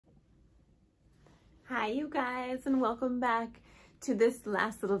Hi you guys, and welcome back to this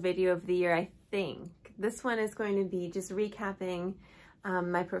last little video of the year. I think this one is going to be just recapping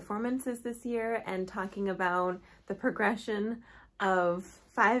my performances this year and talking about the progression of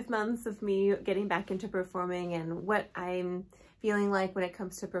 5 months of me getting back into performing and what I'm feeling like when it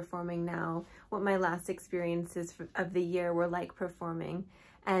comes to performing now, what my last experiences of the year were like performing,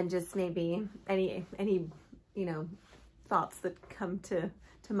 and just maybe any thoughts that come to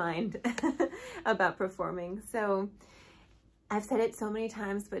mind about performing. So I've said it so many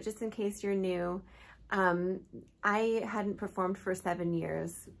times, but just in case you're new, I hadn't performed for 7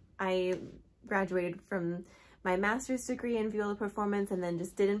 years. I graduated from my master's degree in viola performance and then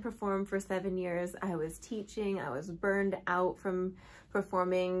just didn't perform for 7 years. I was teaching, I was burned out from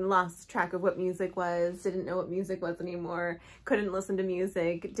performing, lost track of what music was, didn't know what music was anymore, couldn't listen to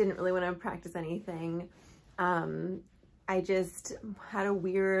music, didn't really want to practice anything. I just had a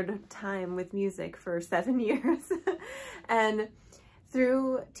weird time with music for 7 years. And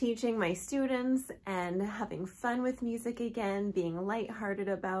through teaching my students and having fun with music again, being lighthearted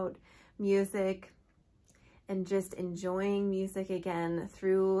about music, and just enjoying music again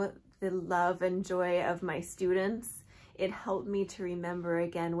through the love and joy of my students, it helped me to remember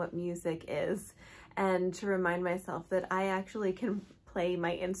again what music is and to remind myself that I actually can play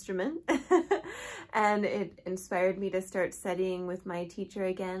my instrument. And it inspired me to start studying with my teacher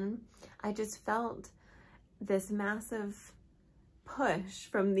again. I just felt this massive push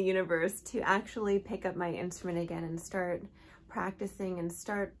from the universe to actually pick up my instrument again and start practicing and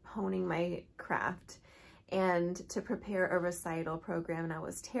start honing my craft and to prepare a recital program. And I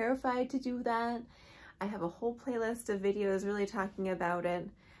was terrified to do that. I have a whole playlist of videos really talking about it,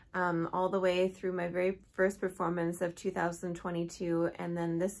 all the way through my very first performance of 2022. And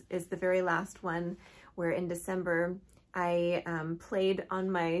then this is the very last one where in December I played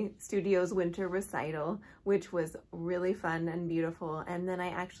on my studio's winter recital, which was really fun and beautiful. And then I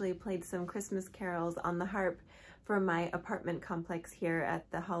actually played some Christmas carols on the harp for my apartment complex here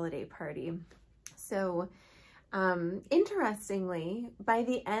at the holiday party. So interestingly, by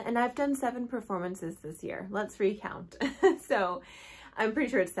the end, and I've done 7 performances this year. Let's recount. So I'm pretty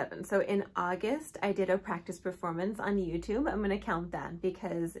sure it's 7. So in August, I did a practice performance on YouTube. I'm gonna count that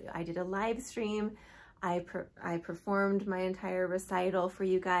because I did a live stream. I performed my entire recital for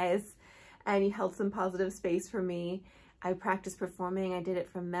you guys, and you held some positive space for me. I practiced performing. I did it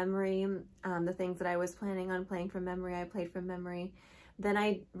from memory. The things that I was planning on playing from memory, I played from memory. Then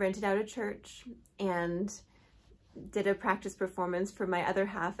I rented out a church and did a practice performance for my other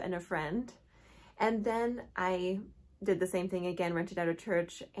half and a friend. And then I did the same thing again, rented out a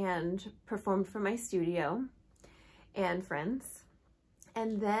church and performed for my studio and friends.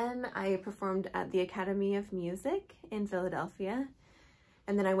 And then I performed at the Academy of Music in Philadelphia.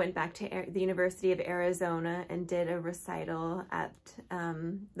 And then I went back to the University of Arizona and did a recital at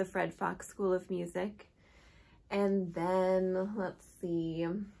the Fred Fox School of Music. And then, let's see,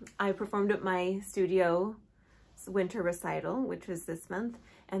 I performed at my studio winter recital, which was this month.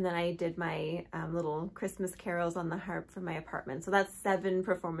 And then I did my little Christmas carols on the harp for my apartment. So that's 7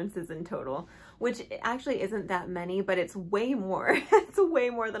 performances in total, which actually isn't that many, but it's way more. It's way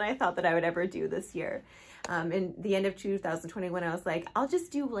more than I thought that I would ever do this year. In the end of 2021, I was like, I'll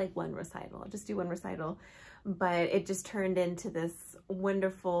just do like one recital. I'll just do one recital. But it just turned into this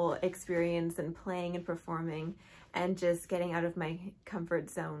wonderful experience and playing and performing and just getting out of my comfort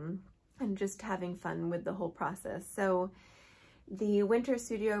zone and just having fun with the whole process. So the winter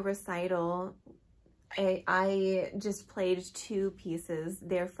studio recital, I just played 2 pieces.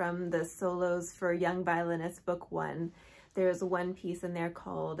 They're from the Solos for Young Violinists Book 1. There's one piece in there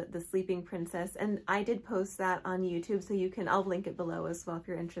called The Sleeping Princess, and I did post that on YouTube, so you can, I'll link it below as well if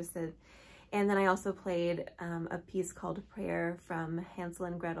you're interested. And then I also played a piece called Prayer from Hansel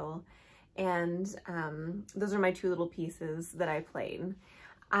and Gretel, and those are my 2 little pieces that I played.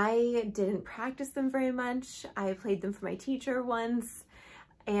 I didn't practice them very much. I played them for my teacher once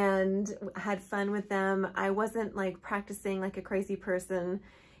and had fun with them. I wasn't like practicing like a crazy person,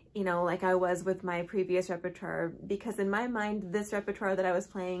 you know, like I was with my previous repertoire, because in my mind, this repertoire that I was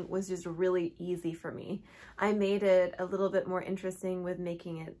playing was just really easy for me. I made it a little bit more interesting with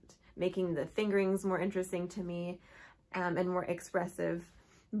making the fingerings more interesting to me and more expressive,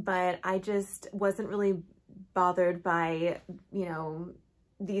 but I just wasn't really bothered by, you know,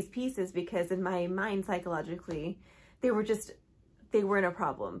 these pieces, because in my mind psychologically they weren't a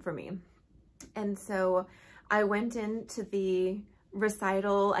problem for me. And so I went into the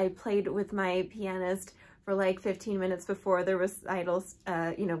recital. I played with my pianist for like 15 minutes before the recitals.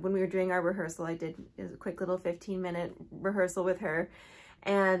 You know, when we were doing our rehearsal, I did a quick little 15-minute rehearsal with her,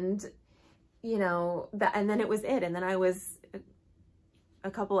 and you know, that, and then it was it. And then I was a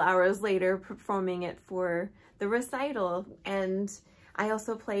couple hours later performing it for the recital. And I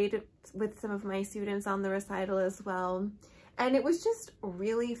also played with some of my students on the recital as well. And it was just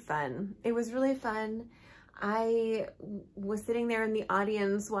really fun. It was really fun. I was sitting there in the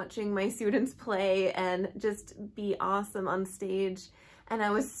audience watching my students play and just be awesome on stage. And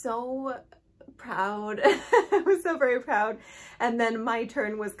I was so proud. I was so very proud. And then my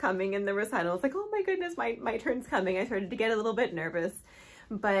turn was coming in the recital. I was like, oh my goodness, my turn's coming. I started to get a little bit nervous.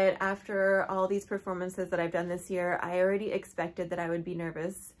 But after all these performances that I've done this year, I already expected that I would be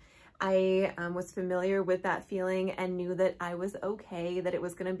nervous. I was familiar with that feeling and knew that I was okay, that it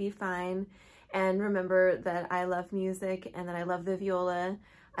was going to be fine. And remember that I love music and that I love the viola.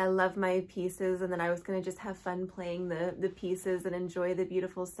 I love my pieces, and then I was going to just have fun playing the pieces and enjoy the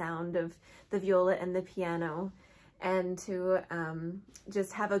beautiful sound of the viola and the piano, and to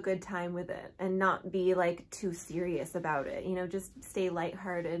just have a good time with it and not be like too serious about it, you know, just stay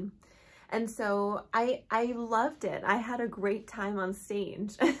lighthearted. And so I loved it. I had a great time on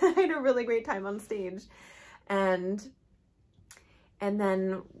stage. I had a really great time on stage. And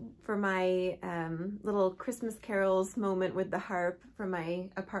then for my little Christmas carols moment with the harp for my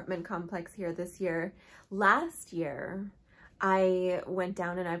apartment complex here this year, last year, I went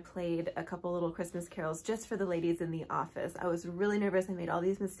down and I played a couple little Christmas carols just for the ladies in the office. I was really nervous. I made all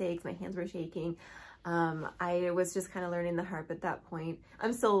these mistakes. My hands were shaking. I was just kind of learning the harp at that point.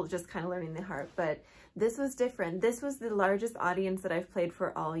 I'm still just kind of learning the harp, but this was different. This was the largest audience that I've played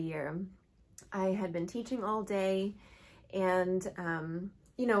for all year. I had been teaching all day, and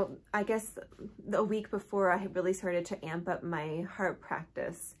you know, I guess a week before I had really started to amp up my harp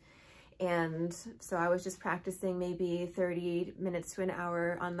practice. And so I was just practicing maybe 30 minutes to an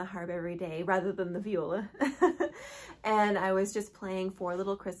hour on the harp every day rather than the viola. And I was just playing 4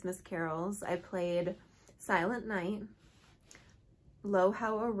 little Christmas carols. I played Silent Night, Lo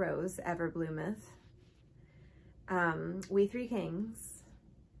How a Rose Ever Bloometh, We Three Kings,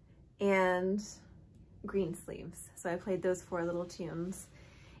 and Green Sleeves. So I played those 4 little tunes.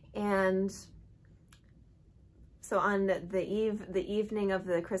 And so on the evening of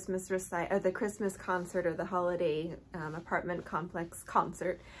the Christmas recital, or the Christmas concert, or the holiday apartment complex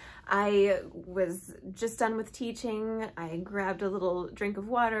concert, I was just done with teaching. I grabbed a little drink of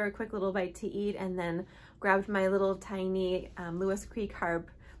water, a quick little bite to eat, and then grabbed my little tiny Lewis Creek harp,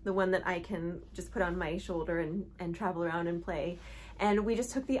 the one that I can just put on my shoulder and travel around and play. And we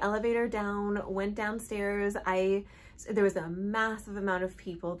just took the elevator down, went downstairs. There was a massive amount of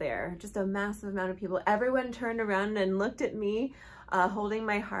people there, just a massive amount of people. Everyone turned around and looked at me holding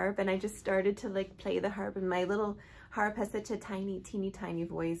my harp, and I just started to like play the harp, and my little harp has such a tiny, teeny tiny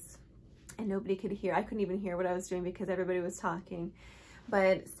voice, and nobody could hear. I couldn't even hear what I was doing because everybody was talking.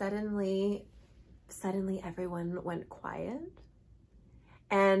 But suddenly everyone went quiet.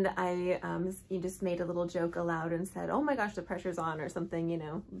 And I just made a little joke aloud and said, oh my gosh, the pressure's on, or something, you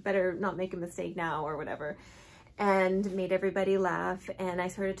know, better not make a mistake now, or whatever. And made everybody laugh. And I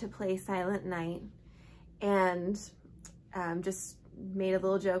started to play Silent Night, and just made a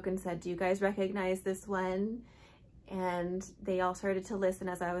little joke and said, do you guys recognize this one? And they all started to listen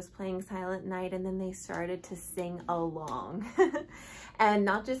as I was playing Silent Night, and then they started to sing along. And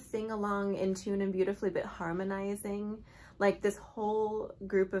not just sing along in tune and beautifully, but harmonizing. Like, this whole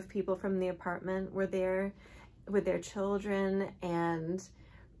group of people from the apartment were there with their children and,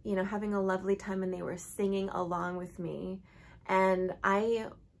 you know, having a lovely time, and they were singing along with me. And I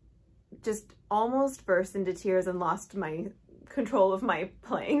just almost burst into tears and lost my control of my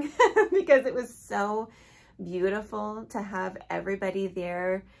playing because it was so beautiful to have everybody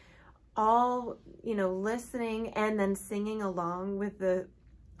there, all, you know, listening and then singing along with the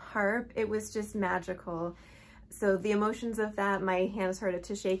harp. It was just magical. So the emotions of that, my hands started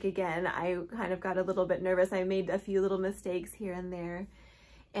to shake again. I kind of got a little bit nervous. I made a few little mistakes here and there.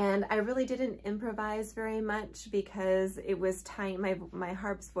 And I really didn't improvise very much because it was tiny. My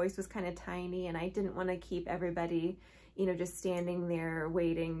harp's voice was kind of tiny, and I didn't want to keep everybody, you know, just standing there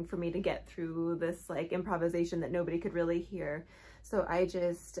waiting for me to get through this like improvisation that nobody could really hear. So I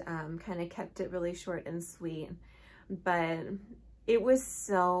just kind of kept it really short and sweet. But it was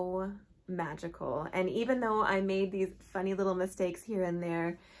so magical. And even though I made these funny little mistakes here and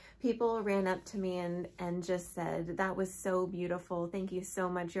there, people ran up to me and just said, that was so beautiful. Thank you so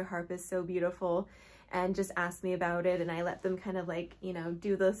much. Your harp is so beautiful. And just asked me about it. And I let them kind of like, you know,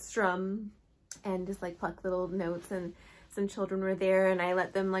 do the strum and just like pluck little notes, and some children were there and I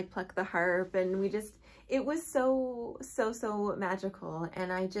let them like pluck the harp, and we just, it was so magical.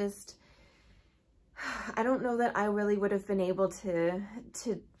 And I don't know that I really would have been able to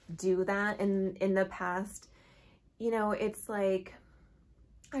do that. In the past, you know, it's like,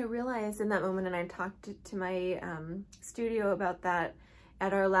 I realized in that moment, and I talked to my studio about that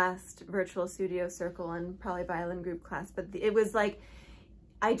at our last virtual studio circle and probably violin group class, but it was like,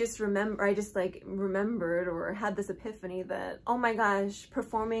 I just remembered or had this epiphany that, oh my gosh,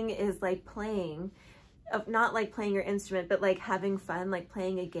 performing is like playing, not like playing your instrument, but like having fun, like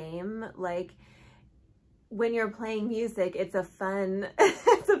playing a game. Like when you're playing music, it's a fun,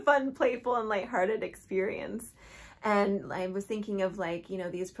 it's a fun, playful and lighthearted experience. And I was thinking of, like, you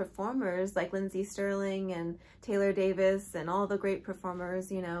know, these performers like Lindsay Sterling and Taylor Davis and all the great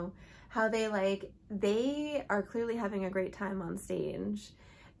performers, you know, how they are clearly having a great time on stage.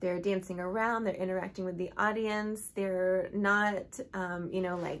 They're dancing around, they're interacting with the audience. They're not,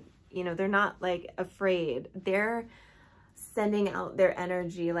 they're not like afraid. They're sending out their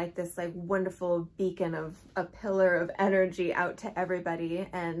energy like this like wonderful beacon of a pillar of energy out to everybody.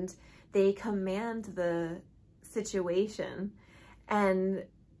 And they command the situation and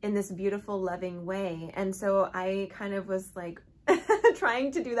in this beautiful, loving way. And so I kind of was like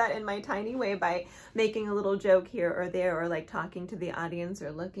trying to do that in my tiny way by making a little joke here or there, or like talking to the audience or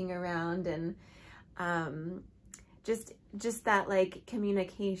looking around. And just that like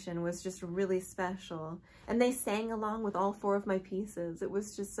communication was just really special. And they sang along with all 4 of my pieces. It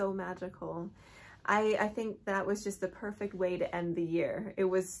was just so magical. I think that was just the perfect way to end the year. It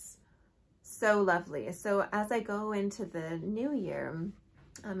was so lovely. So as I go into the new year,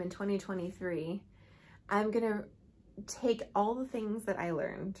 in 2023, I'm gonna take all the things that I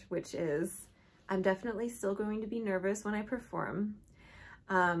learned, which is I'm definitely still going to be nervous when I perform.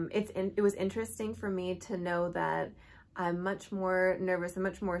 It was interesting for me to know that I'm much more nervous and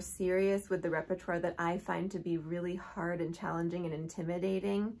much more serious with the repertoire that I find to be really hard and challenging and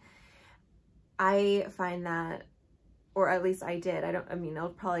intimidating. I find that, or at least I did, I'll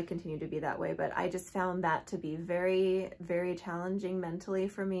probably continue to be that way, but I just found that to be very, very challenging mentally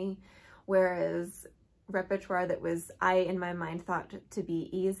for me. Whereas repertoire that I, in my mind, thought to be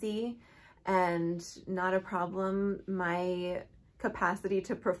easy and not a problem, my capacity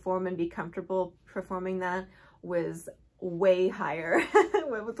to perform and be comfortable performing that was way higher. It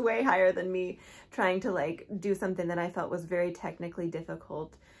was way higher than me trying to like do something that I felt was very technically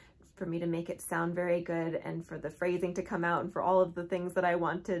difficult for me to make it sound very good and for the phrasing to come out and for all of the things that I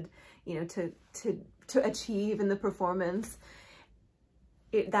wanted, you know, to achieve in the performance.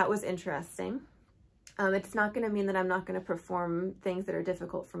 That was interesting. It's not going to mean that I'm not going to perform things that are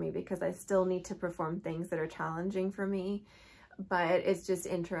difficult for me, because I still need to perform things that are challenging for me. But it's just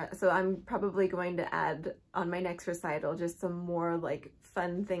interesting. So I'm probably going to add on my next recital just some more like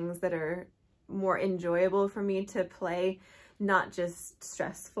fun things that are more enjoyable for me to play, not just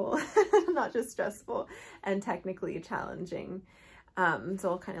stressful, not just stressful and technically challenging. So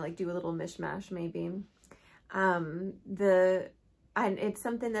I'll kind of like do a little mishmash maybe. And it's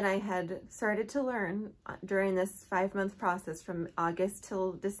something that I had started to learn during this 5-month process from August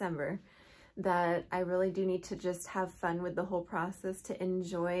till December, that I really do need to just have fun with the whole process, to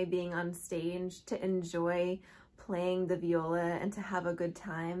enjoy being on stage, to enjoy playing the viola and to have a good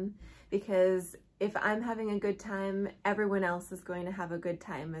time. Because if I'm having a good time, everyone else is going to have a good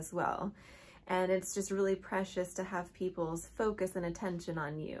time as well. And it's just really precious to have people's focus and attention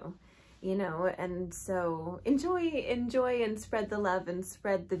on you, you know? And so enjoy and spread the love and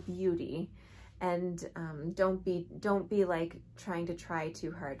spread the beauty. And don't be like trying to try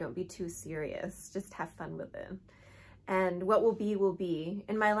too hard. Don't be too serious. Just have fun with it. And what will be, will be.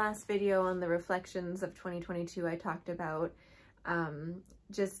 In my last video on the reflections of 2022, I talked about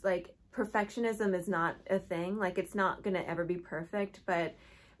just like perfectionism is not a thing. Like, it's not gonna ever be perfect, but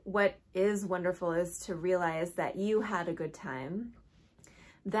what is wonderful is to realize that you had a good time,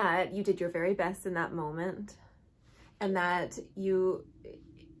 that you did your very best in that moment, and that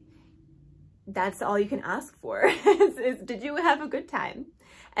that's all you can ask for is did you have a good time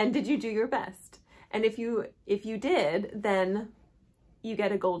and did you do your best? And if you did, then you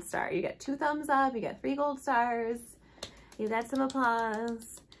get a gold star. You get 2 thumbs up, you get 3 gold stars, you get some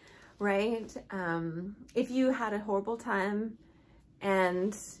applause, right? If you had a horrible time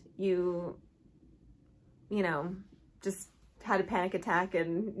and you know, just had a panic attack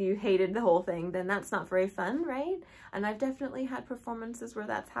and you hated the whole thing, then that's not very fun, right? And I've definitely had performances where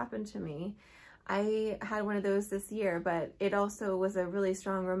that's happened to me. I had one of those this year, but it also was a really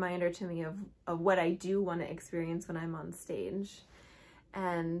strong reminder to me of what I do want to experience when I'm on stage.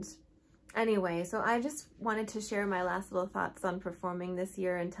 And anyway, so I just wanted to share my last little thoughts on performing this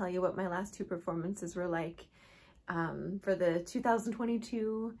year and tell you what my last 2 performances were like for the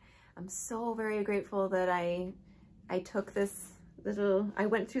 2022. I'm so very grateful that I took this I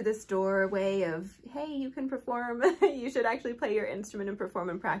went through this doorway of, hey, you can perform. You should actually play your instrument and perform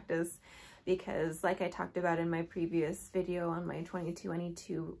and practice, because like I talked about in my previous video on my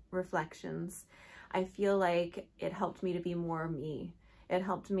 2022 reflections, I feel like it helped me to be more me. It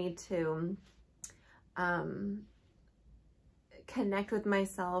helped me to connect with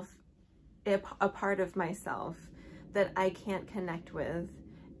myself, a part of myself that I can't connect with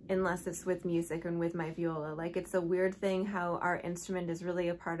unless it's with music and with my viola. Like, it's a weird thing how our instrument is really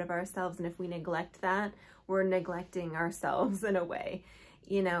a part of ourselves, and if we neglect that, we're neglecting ourselves in a way,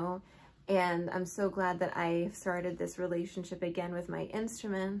 you know? And I'm so glad that I started this relationship again with my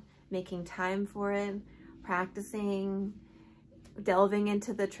instrument, making time for it, practicing, delving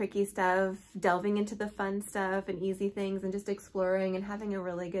into the tricky stuff, delving into the fun stuff and easy things, and just exploring and having a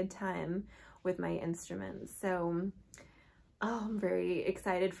really good time with my instrument. So I'm very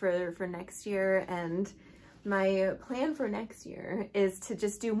excited for next year, and my plan for next year is to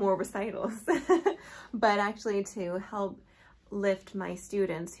just do more recitals, but actually to help lift my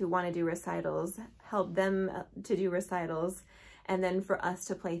students who want to do recitals, help them to do recitals, and then for us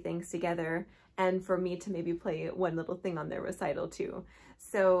to play things together, and for me to maybe play one little thing on their recital too,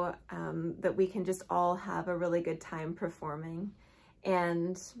 so that we can just all have a really good time performing.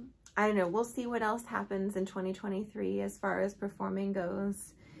 And I don't know, we'll see what else happens in 2023 as far as performing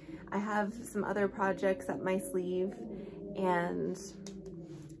goes. I have some other projects up my sleeve, and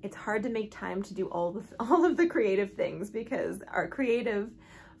it's hard to make time to do all of the creative things, because our creative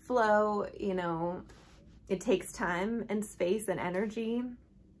flow, you know, it takes time and space and energy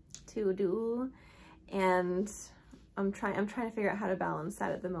to do, and I'm trying to figure out how to balance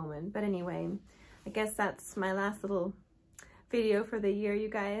that at the moment. But anyway, I guess that's my last little video for the year, you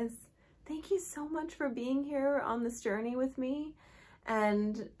guys. Thank you so much for being here on this journey with me,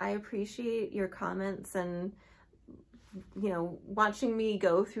 and I appreciate your comments and, you know, watching me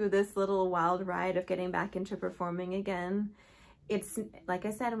go through this little wild ride of getting back into performing again. It's, like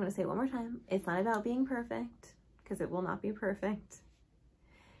I said, I'm going to say it one more time, it's not about being perfect, because it will not be perfect.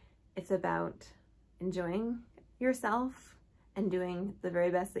 It's about enjoying yourself and doing the very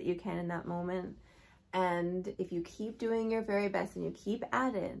best that you can in that moment. And if you keep doing your very best and you keep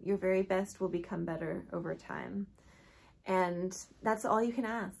at it, your very best will become better over time. And that's all you can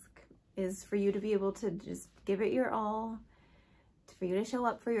ask, is for you to be able to just give it your all, for you to show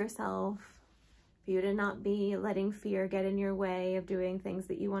up for yourself, for you to not be letting fear get in your way of doing things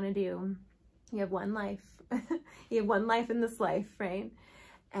that you want to do. You have one life. You have one life in this life, right?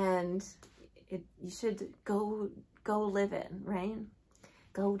 And you should go live it, right?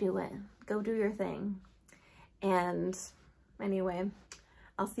 Go do it. Go do your thing. And anyway,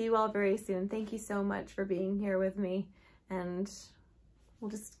 I'll see you all very soon. Thank you so much for being here with me, and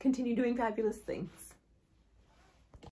we'll just continue doing fabulous things.